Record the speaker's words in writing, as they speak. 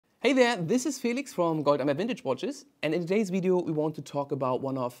Hey there, this is Felix from Gold Vintage Watches, and in today's video we want to talk about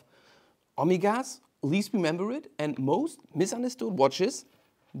one of Omega's least remembered and most misunderstood watches,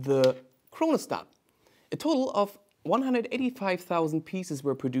 the Chronostop. A total of 185,000 pieces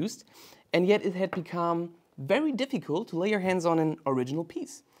were produced, and yet it had become very difficult to lay your hands on an original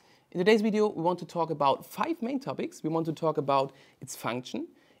piece. In today's video we want to talk about 5 main topics. We want to talk about its function,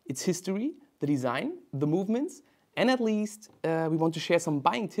 its history, the design, the movements, and at least we want to share some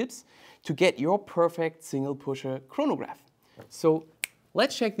buying tips to get your perfect single pusher chronograph. So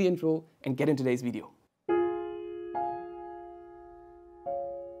let's check the intro and get into today's video.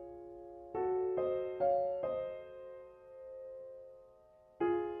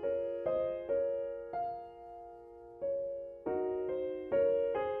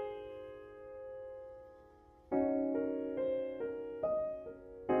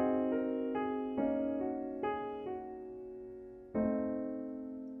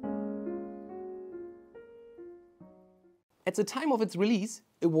 At the time of its release,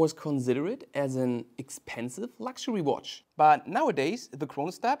 it was considered as an expensive luxury watch. But nowadays, the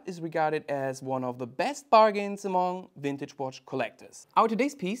Chronostop is regarded as one of the best bargains among vintage watch collectors. Our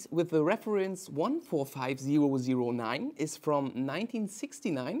today's piece, with the reference 145009, is from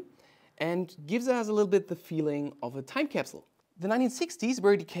 1969 and gives us a little bit the feeling of a time capsule. The 1960s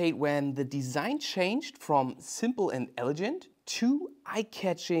were a decade when the design changed from simple and elegant to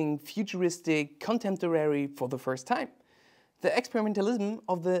eye-catching, futuristic, contemporary for the first time. The experimentalism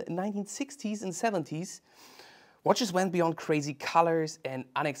of the 1960s and 70s, watches went beyond crazy colors and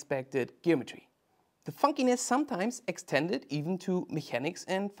unexpected geometry. The funkiness sometimes extended even to mechanics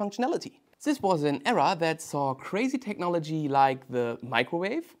and functionality. This was an era that saw crazy technology like the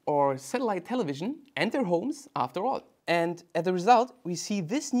microwave or satellite television enter homes after all. And as a result, we see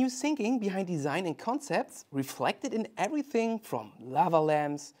this new thinking behind design and concepts reflected in everything from lava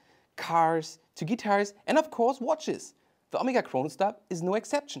lamps, cars, to guitars, and of course watches. The Omega Chronostop is no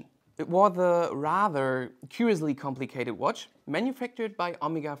exception. It was a rather curiously complicated watch manufactured by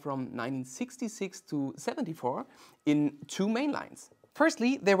Omega from 1966 to 74 in 2 main lines.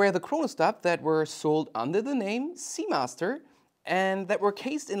 Firstly, there were the Chronostop that were sold under the name Seamaster and that were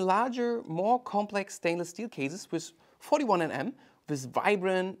cased in larger, more complex stainless steel cases with 41 nm with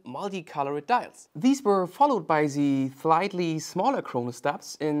vibrant, multicolored dials. These were followed by the slightly smaller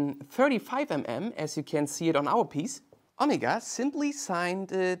Chronostops in 35 mm, as you can see it on our piece. Omega simply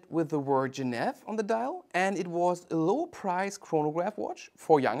signed it with the word Genève on the dial, and it was a low-price chronograph watch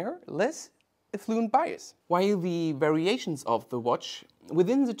for younger, less affluent buyers. While the variations of the watch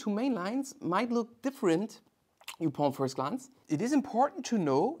within the 2 main lines might look different upon first glance, it is important to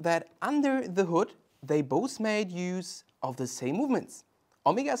know that under the hood they both made use of the same movements.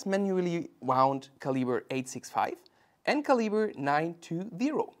 Omega's manually wound caliber 865 and caliber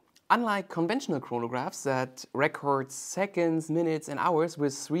 920. Unlike conventional chronographs that record seconds, minutes and hours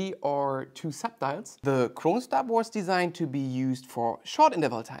with 3 or 2 subdials, the Chronostop was designed to be used for short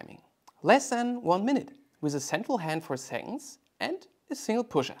interval timing, less than 1 minute, with a central hand for seconds and a single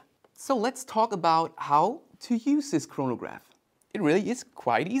pusher. So let's talk about how to use this chronograph. It really is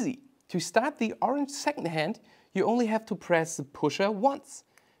quite easy. To start the orange second hand, you only have to press the pusher once.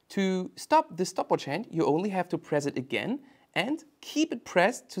 To stop the stopwatch hand, you only have to press it again and keep it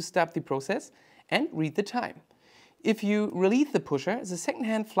pressed to stop the process and read the time. If you release the pusher, the second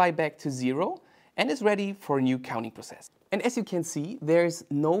hand flies back to 0 and is ready for a new counting process. And as you can see, there's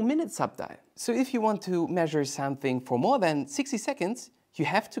no minute subdial. So if you want to measure something for more than 60 seconds, you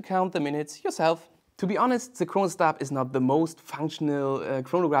have to count the minutes yourself. To be honest, the Chronostop is not the most functional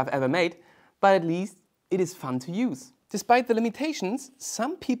chronograph ever made, but at least it is fun to use. Despite the limitations,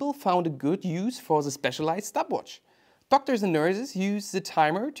 some people found a good use for the specialized stopwatch. Doctors and nurses use the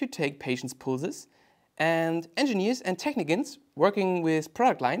timer to take patients' pulses, and engineers and technicians working with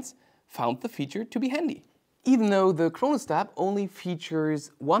product lines found the feature to be handy. Even though the Chronostop only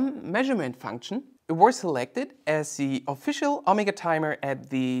features 1 measurement function, it was selected as the official Omega timer at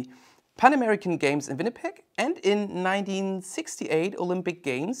the Pan American Games in Winnipeg and in 1968 Olympic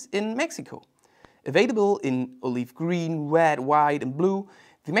Games in Mexico. Available in olive green, red, white and blue,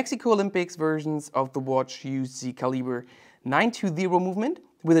 the Mexico Olympics versions of the watch use the caliber 920 movement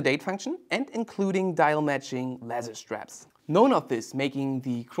with a date function and including dial matching leather straps. None of this making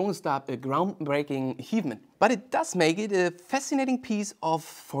the Chronostop a groundbreaking achievement, but it does make it a fascinating piece of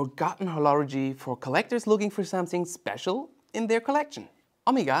forgotten horology for collectors looking for something special in their collection.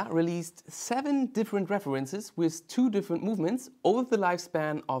 Omega released 7 different references with 2 different movements over the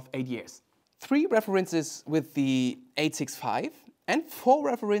lifespan of 8 years. 3 references with the 865 and 4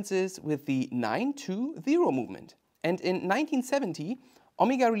 references with the 920 movement. And in 1970,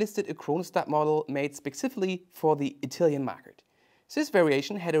 Omega relisted a Chronostop model made specifically for the Italian market. This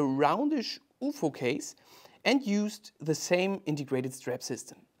variation had a roundish UFO case and used the same integrated strap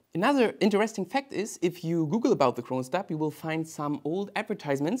system. Another interesting fact is, if you Google about the Chronostop, you will find some old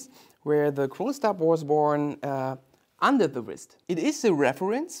advertisements where the Chronostop was worn under the wrist. It is a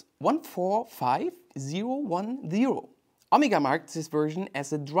reference 145010. Omega marked this version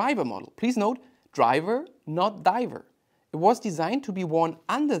as a driver model. Please note, driver, not diver. It was designed to be worn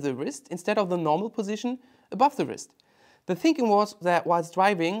under the wrist instead of the normal position above the wrist. The thinking was that whilst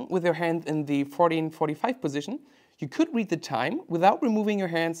driving with your hand in the 14:45 position, you could read the time without removing your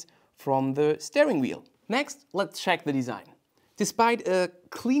hands from the steering wheel. Next, let's check the design. Despite a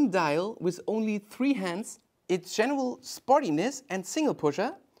clean dial with only 3 hands, its general sportiness and single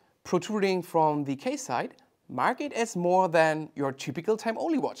pusher protruding from the case side mark it as more than your typical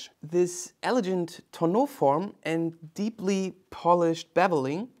time-only watch. This elegant tonneau form and deeply polished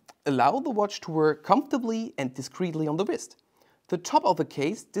beveling allow the watch to work comfortably and discreetly on the wrist. The top of the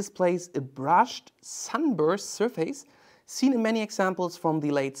case displays a brushed sunburst surface seen in many examples from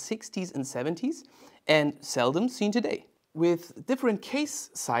the late 60s and 70s and seldom seen today. With different case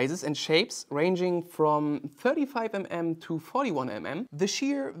sizes and shapes ranging from 35 mm to 41 mm, the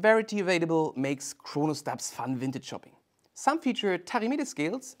sheer variety available makes Chronostops fun vintage shopping. Some feature tachymeter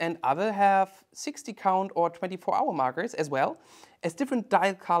scales and others have 60 count or 24-hour markers, as well as different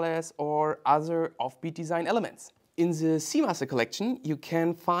dial colors or other offbeat design elements. In the Seamaster collection you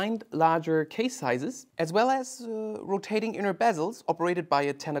can find larger case sizes as well as rotating inner bezels operated by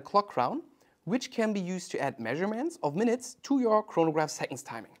a 10 o'clock crown, which can be used to add measurements of minutes to your chronograph seconds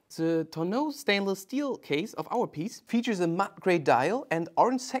timing. The tonneau stainless steel case of our piece features a mud grey dial, and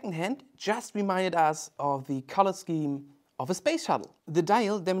orange second hand just reminded us of the color scheme of a space shuttle. The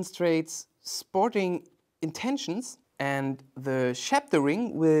dial demonstrates sporting intentions and the chapter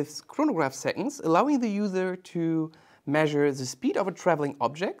ring with chronograph seconds, allowing the user to measure the speed of a traveling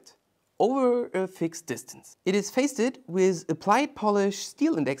object over a fixed distance. It is faced with applied polished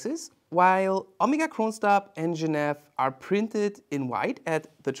steel indexes, while Omega Chronostop and Genève are printed in white at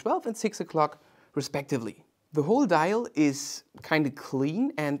the 12 and 6 o'clock respectively. The whole dial is kind of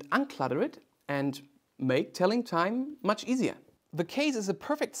clean and uncluttered and make telling time much easier. The case is a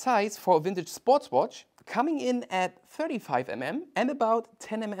perfect size for a vintage sports watch, coming in at 35 mm and about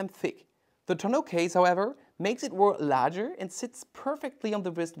 10 mm thick. The tonneau case, however, makes it work larger and sits perfectly on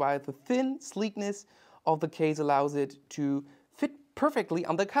the wrist, while the thin sleekness of the case allows it to fit perfectly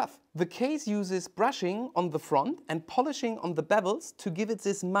on the cuff. The case uses brushing on the front and polishing on the bevels to give it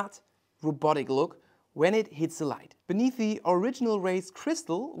this matte, robotic look when it hits the light. Beneath the original raised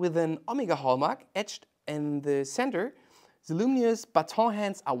crystal with an Omega hallmark etched in the center, the luminous baton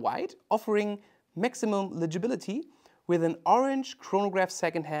hands are white, offering maximum legibility, with an orange chronograph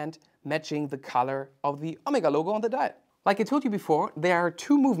second hand matching the color of the Omega logo on the dial. Like I told you before, there are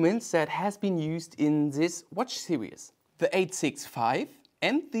 2 movements that has been used in this watch series: the 865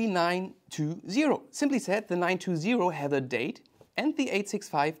 and the 920. Simply said, the 920 had a date and the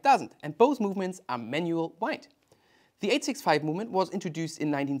 865 doesn't, and both movements are manual wind. The 865 movement was introduced in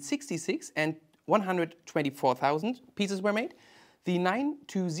 1966 and 124,000 pieces were made. The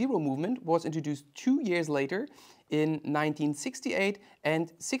 920 movement was introduced 2 years later in 1968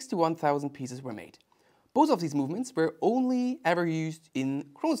 and 61,000 pieces were made. Both of these movements were only ever used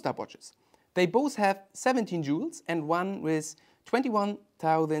in Chronostop watches. They both have 17 joules and one with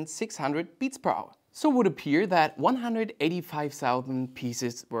 21,600 beats per hour. So it would appear that 185,000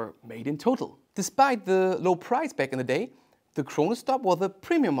 pieces were made in total. Despite the low price back in the day, the Chronostop was a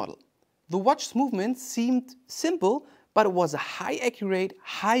premium model. The watch's movement seemed simple, but it was a high accurate,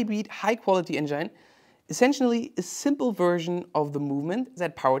 high beat, high quality engine, essentially a simple version of the movement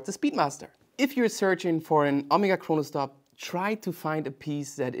that powered the Speedmaster. If you're searching for an Omega Chronostop, try to find a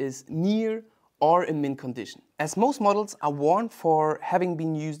piece that is near or in mint condition. As most models are worn for having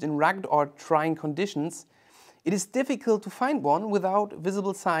been used in rugged or trying conditions, it is difficult to find one without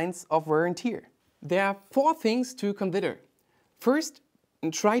visible signs of wear and tear. There are 4 things to consider. First,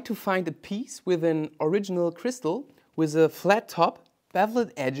 try to find a piece with an original crystal with a flat top,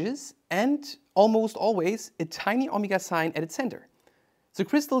 beveled edges, and almost always a tiny Omega sign at its center. The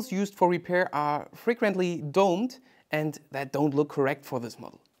crystals used for repair are frequently domed, and that don't look correct for this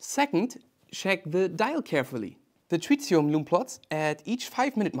model. Second, check the dial carefully. The tritium lume plots at each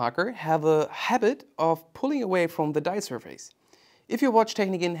 5-minute marker have a habit of pulling away from the dial surface. If your watch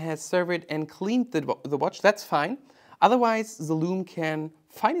technician has served and cleaned the watch, that's fine. Otherwise, the lume can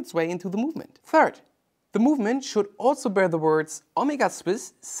find its way into the movement. Third, the movement should also bear the words Omega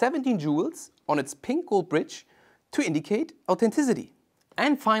Swiss 17 joules on its pink gold bridge to indicate authenticity.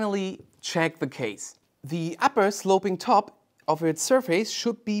 And finally, check the case. The upper sloping top of its surface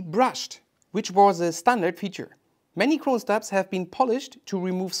should be brushed, which was a standard feature. Many Chronostops have been polished to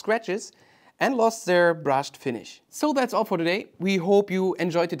remove scratches and lost their brushed finish. So that's all for today. We hope you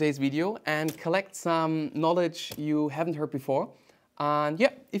enjoyed today's video and collect some knowledge you haven't heard before. And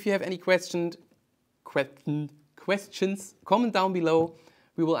yeah, if you have any questions, comment down below.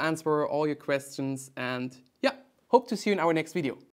 We will answer all your questions and yeah, hope to see you in our next video.